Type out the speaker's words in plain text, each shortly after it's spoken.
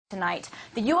Tonight,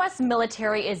 the U.S.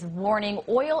 military is warning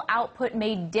oil output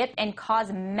may dip and cause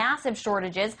massive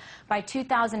shortages by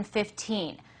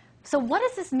 2015. So what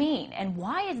does this mean, and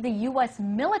why is the U.S.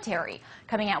 military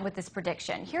coming out with this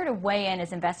prediction? Here to weigh in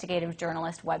is investigative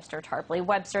journalist Webster Tarpley.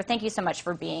 Webster, thank you so much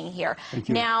for being here. Thank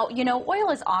you. Now, you know, oil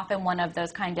is often one of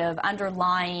those kind of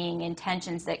underlying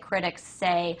intentions that critics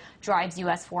say drives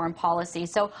U.S. foreign policy.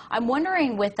 So I'm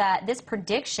wondering with this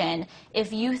prediction,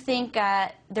 if you think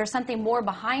there's something more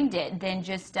behind it than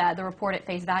just the report at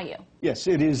face value. Yes,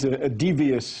 it is a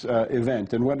devious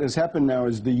event. And what has happened now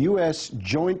is the U.S.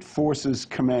 Joint Forces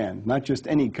Command, not just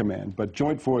any command, but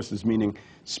Joint Forces, meaning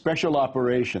special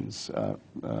operations,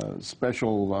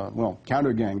 well,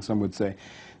 counter gang, some would say.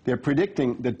 They're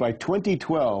predicting that by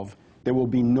 2012, there will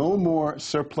be no more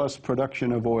surplus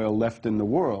production of oil left in the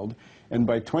world. And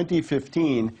by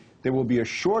 2015, there will be a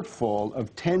shortfall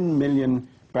of 10 million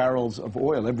barrels of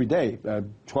oil every day.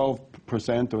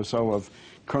 12% or so of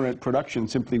current production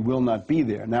simply will not be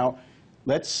there. Now,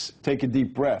 let's take a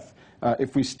deep breath.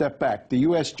 If we step back, the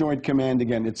U.S. Joint Command,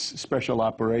 again, it's special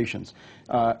operations.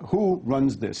 Who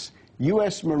runs this?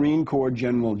 U.S. Marine Corps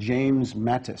General James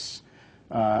Mattis.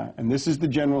 And this is the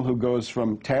general who goes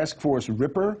from Task Force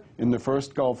Ripper in the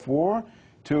first Gulf War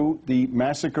to the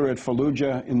massacre at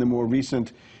Fallujah in the more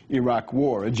recent Iraq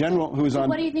War. A general who's on...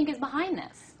 What do you think is behind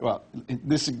this? Well,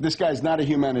 this guy's not a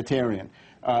humanitarian.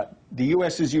 The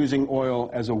U.S. is using oil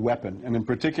as a weapon, and in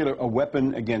particular a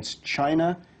weapon against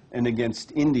China and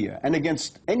against India, and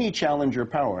against any challenger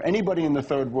power. Anybody in the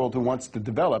third world who wants to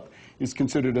develop is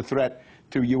considered a threat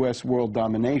to U.S. world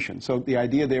domination. So the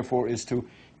idea, therefore, is to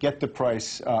get the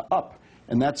price up.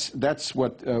 And that's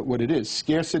what it is,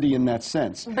 scarcity in that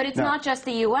sense. But it's not just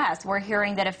the U.S. We're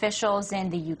hearing that officials in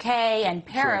the U.K. and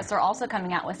Paris are also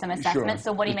coming out with some assessments.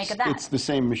 So what do you make of that? It's the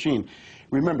same machine.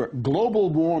 Remember, global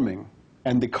warming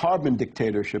and the carbon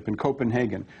dictatorship in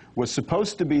Copenhagen was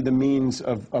supposed to be the means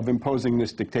of imposing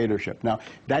this dictatorship. Now,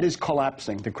 that is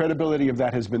collapsing. The credibility of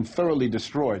that has been thoroughly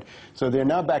destroyed. So they're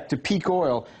now back to peak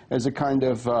oil as a kind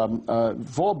of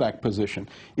fallback position.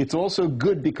 It's also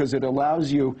good because it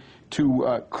allows you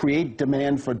to create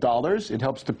demand for dollars. It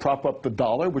helps to prop up the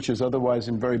dollar, which is otherwise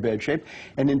in very bad shape.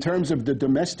 And in terms of the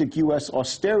domestic U.S.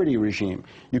 austerity regime,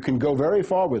 you can go very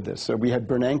far with this. So we had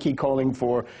Bernanke calling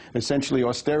for essentially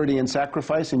austerity and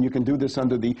sacrifice, and you can do this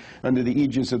under the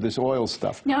aegis of this oil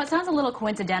stuff. Now, it sounds a little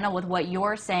coincidental with what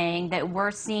you're saying, that we're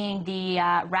seeing the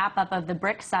wrap-up of the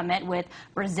BRICS summit with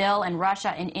Brazil and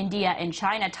Russia and India and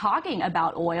China talking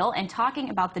about oil and talking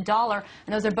about the dollar,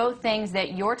 and those are both things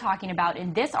that you're talking about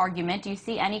in this argument. Do you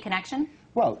see any connection?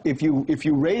 Well, if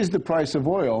you raise the price of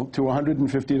oil to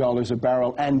 $150 a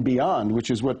barrel and beyond, which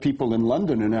is what people in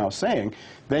London are now saying,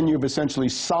 then you've essentially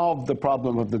solved the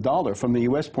problem of the dollar from the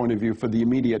U.S. point of view for the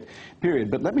immediate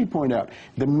period. But let me point out,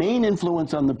 the main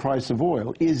influence on the price of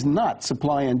oil is not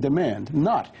supply and demand,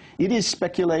 not. It is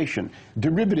speculation,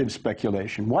 derivative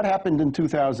speculation. What happened in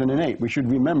 2008? We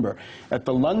should remember, at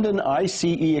the London ICE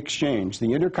exchange,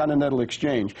 the Intercontinental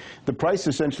Exchange, the price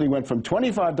essentially went from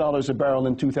 $25 a barrel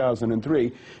in 2003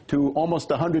 to almost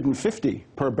 $150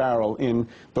 per barrel in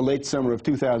the late summer of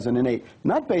 2008,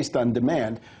 not based on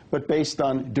demand, but based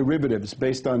on derivatives,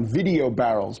 based on video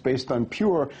barrels, based on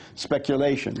pure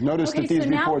speculation. Notice that these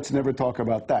reports never talk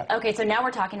about that. Okay, so now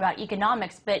we're talking about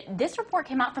economics, but this report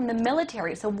came out from the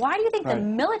military. So why do you think the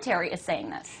military is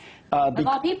saying this? Of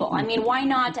all people. I mean, why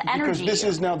not energy? Because this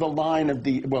is now the line of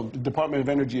the, well, the Department of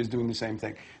Energy is doing the same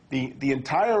thing. The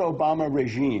entire Obama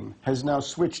regime has now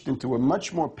switched into a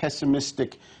much more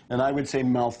pessimistic and I would say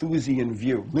Malthusian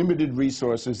view. Limited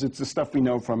resources. It's the stuff we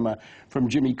know from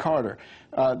Jimmy Carter.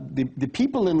 The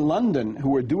people in London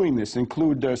who are doing this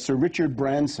include Sir Richard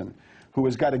Branson, who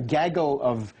has got a gaggle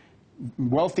of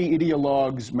wealthy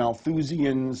ideologues,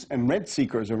 Malthusians, and rent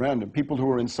seekers around him, people who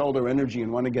are in solar energy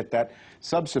and want to get that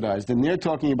subsidized. And they're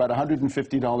talking about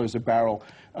 $150 a barrel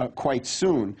quite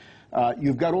soon.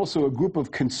 You've got also a group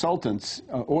of consultants,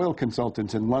 oil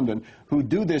consultants in London, who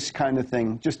do this kind of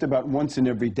thing just about once in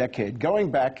every decade,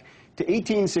 going back to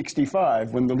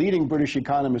 1865, when the leading British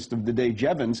economist of the day,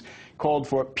 Jevons, called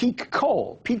for peak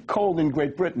coal in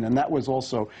Great Britain, and that was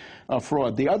also a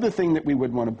fraud. The other thing that we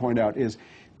would want to point out is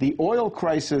the oil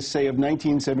crisis, say, of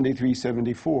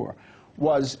 1973-74,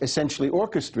 was essentially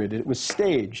orchestrated. It was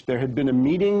staged. There had been a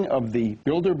meeting of the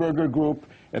Bilderberger Group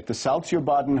at the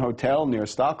Saltsjöbaden Hotel near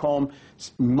Stockholm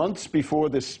months before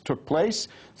this took place.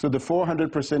 So the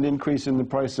 400% increase in the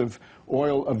price of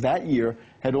oil of that year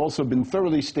had also been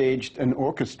thoroughly staged and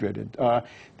orchestrated.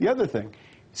 The other thing,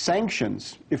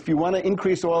 Sanctions. If you want to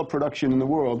increase oil production in the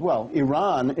world, well,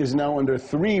 Iran is now under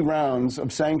 3 rounds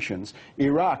of sanctions.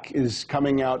 Iraq is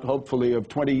coming out, hopefully, of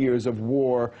 20 years of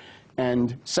war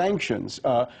and sanctions.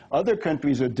 Other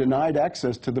countries are denied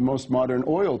access to the most modern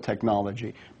oil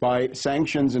technology by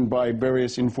sanctions and by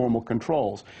various informal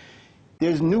controls.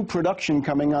 There's new production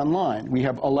coming online. We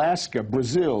have Alaska,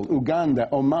 Brazil, Uganda,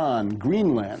 Oman,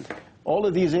 Greenland, all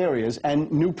of these areas,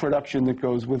 and new production that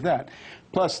goes with that.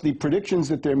 Plus, the predictions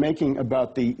that they're making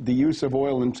about the use of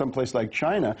oil in some place like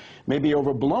China may be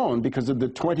overblown because of the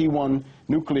 21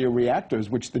 nuclear reactors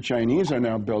which the Chinese are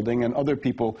now building and other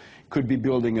people could be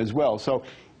building as well. So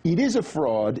it is a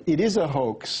fraud, it is a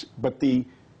hoax, but the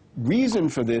reason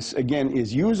for this, again,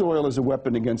 is use oil as a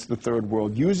weapon against the third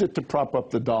world, use it to prop up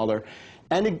the dollar,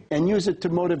 and use it to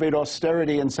motivate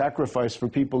austerity and sacrifice for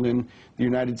people in the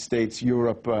United States,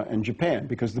 Europe, and Japan,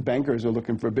 because the bankers are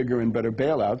looking for bigger and better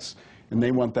bailouts, and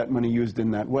they want that money used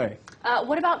in that way.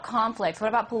 What about conflicts? What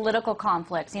about political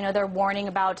conflicts? You know, they're warning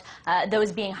about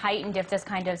those being heightened if this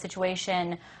kind of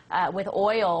situation with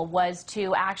oil was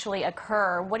to actually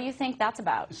occur. What do you think that's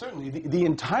about? Certainly. The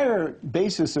entire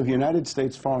basis of United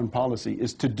States foreign policy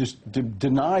is to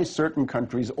deny certain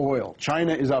countries oil.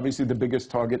 China is obviously the biggest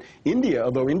target. India,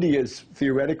 although India is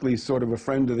theoretically sort of a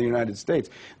friend of the United States,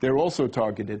 they're also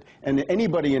targeted. And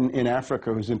anybody in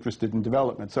Africa who's interested in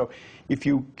development. So if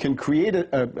you can create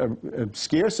a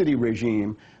scarcity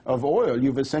regime of oil,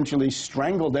 you've essentially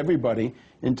strangled everybody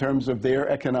in terms of their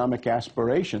economic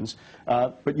aspirations.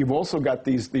 But you've also got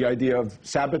the idea of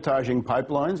sabotaging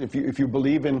pipelines. If you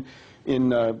believe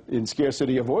in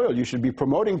scarcity of oil, you should be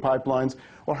promoting pipelines.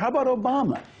 Or how about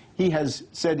Obama? He has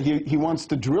said he wants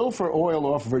to drill for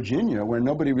oil off Virginia, where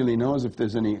nobody really knows if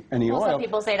there's any oil. Some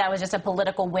people say that was just a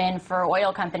political win for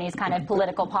oil companies, kind of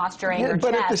political posturing. Yeah,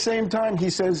 but at the same time, he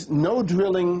says no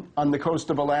drilling on the coast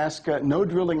of Alaska, no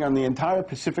drilling on the entire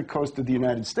Pacific coast of the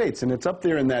United States. And it's up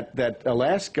there in that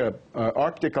Alaska,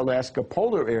 Arctic Alaska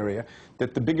polar area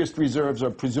that the biggest reserves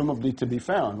are presumably to be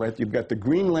found, right? You've got the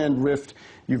Greenland Rift,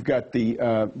 you've got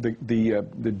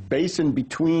the basin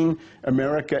between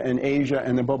America and Asia,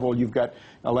 and above all, you've got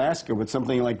Alaska with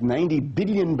something like 90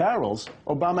 billion barrels.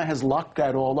 Obama has locked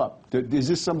that all up. Is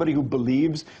this somebody who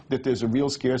believes that there's a real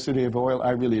scarcity of oil?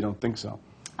 I really don't think so.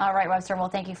 All right, Webster, well,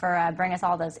 thank you for bringing us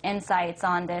all those insights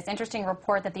on this interesting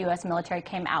report that the U.S. military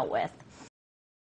came out with.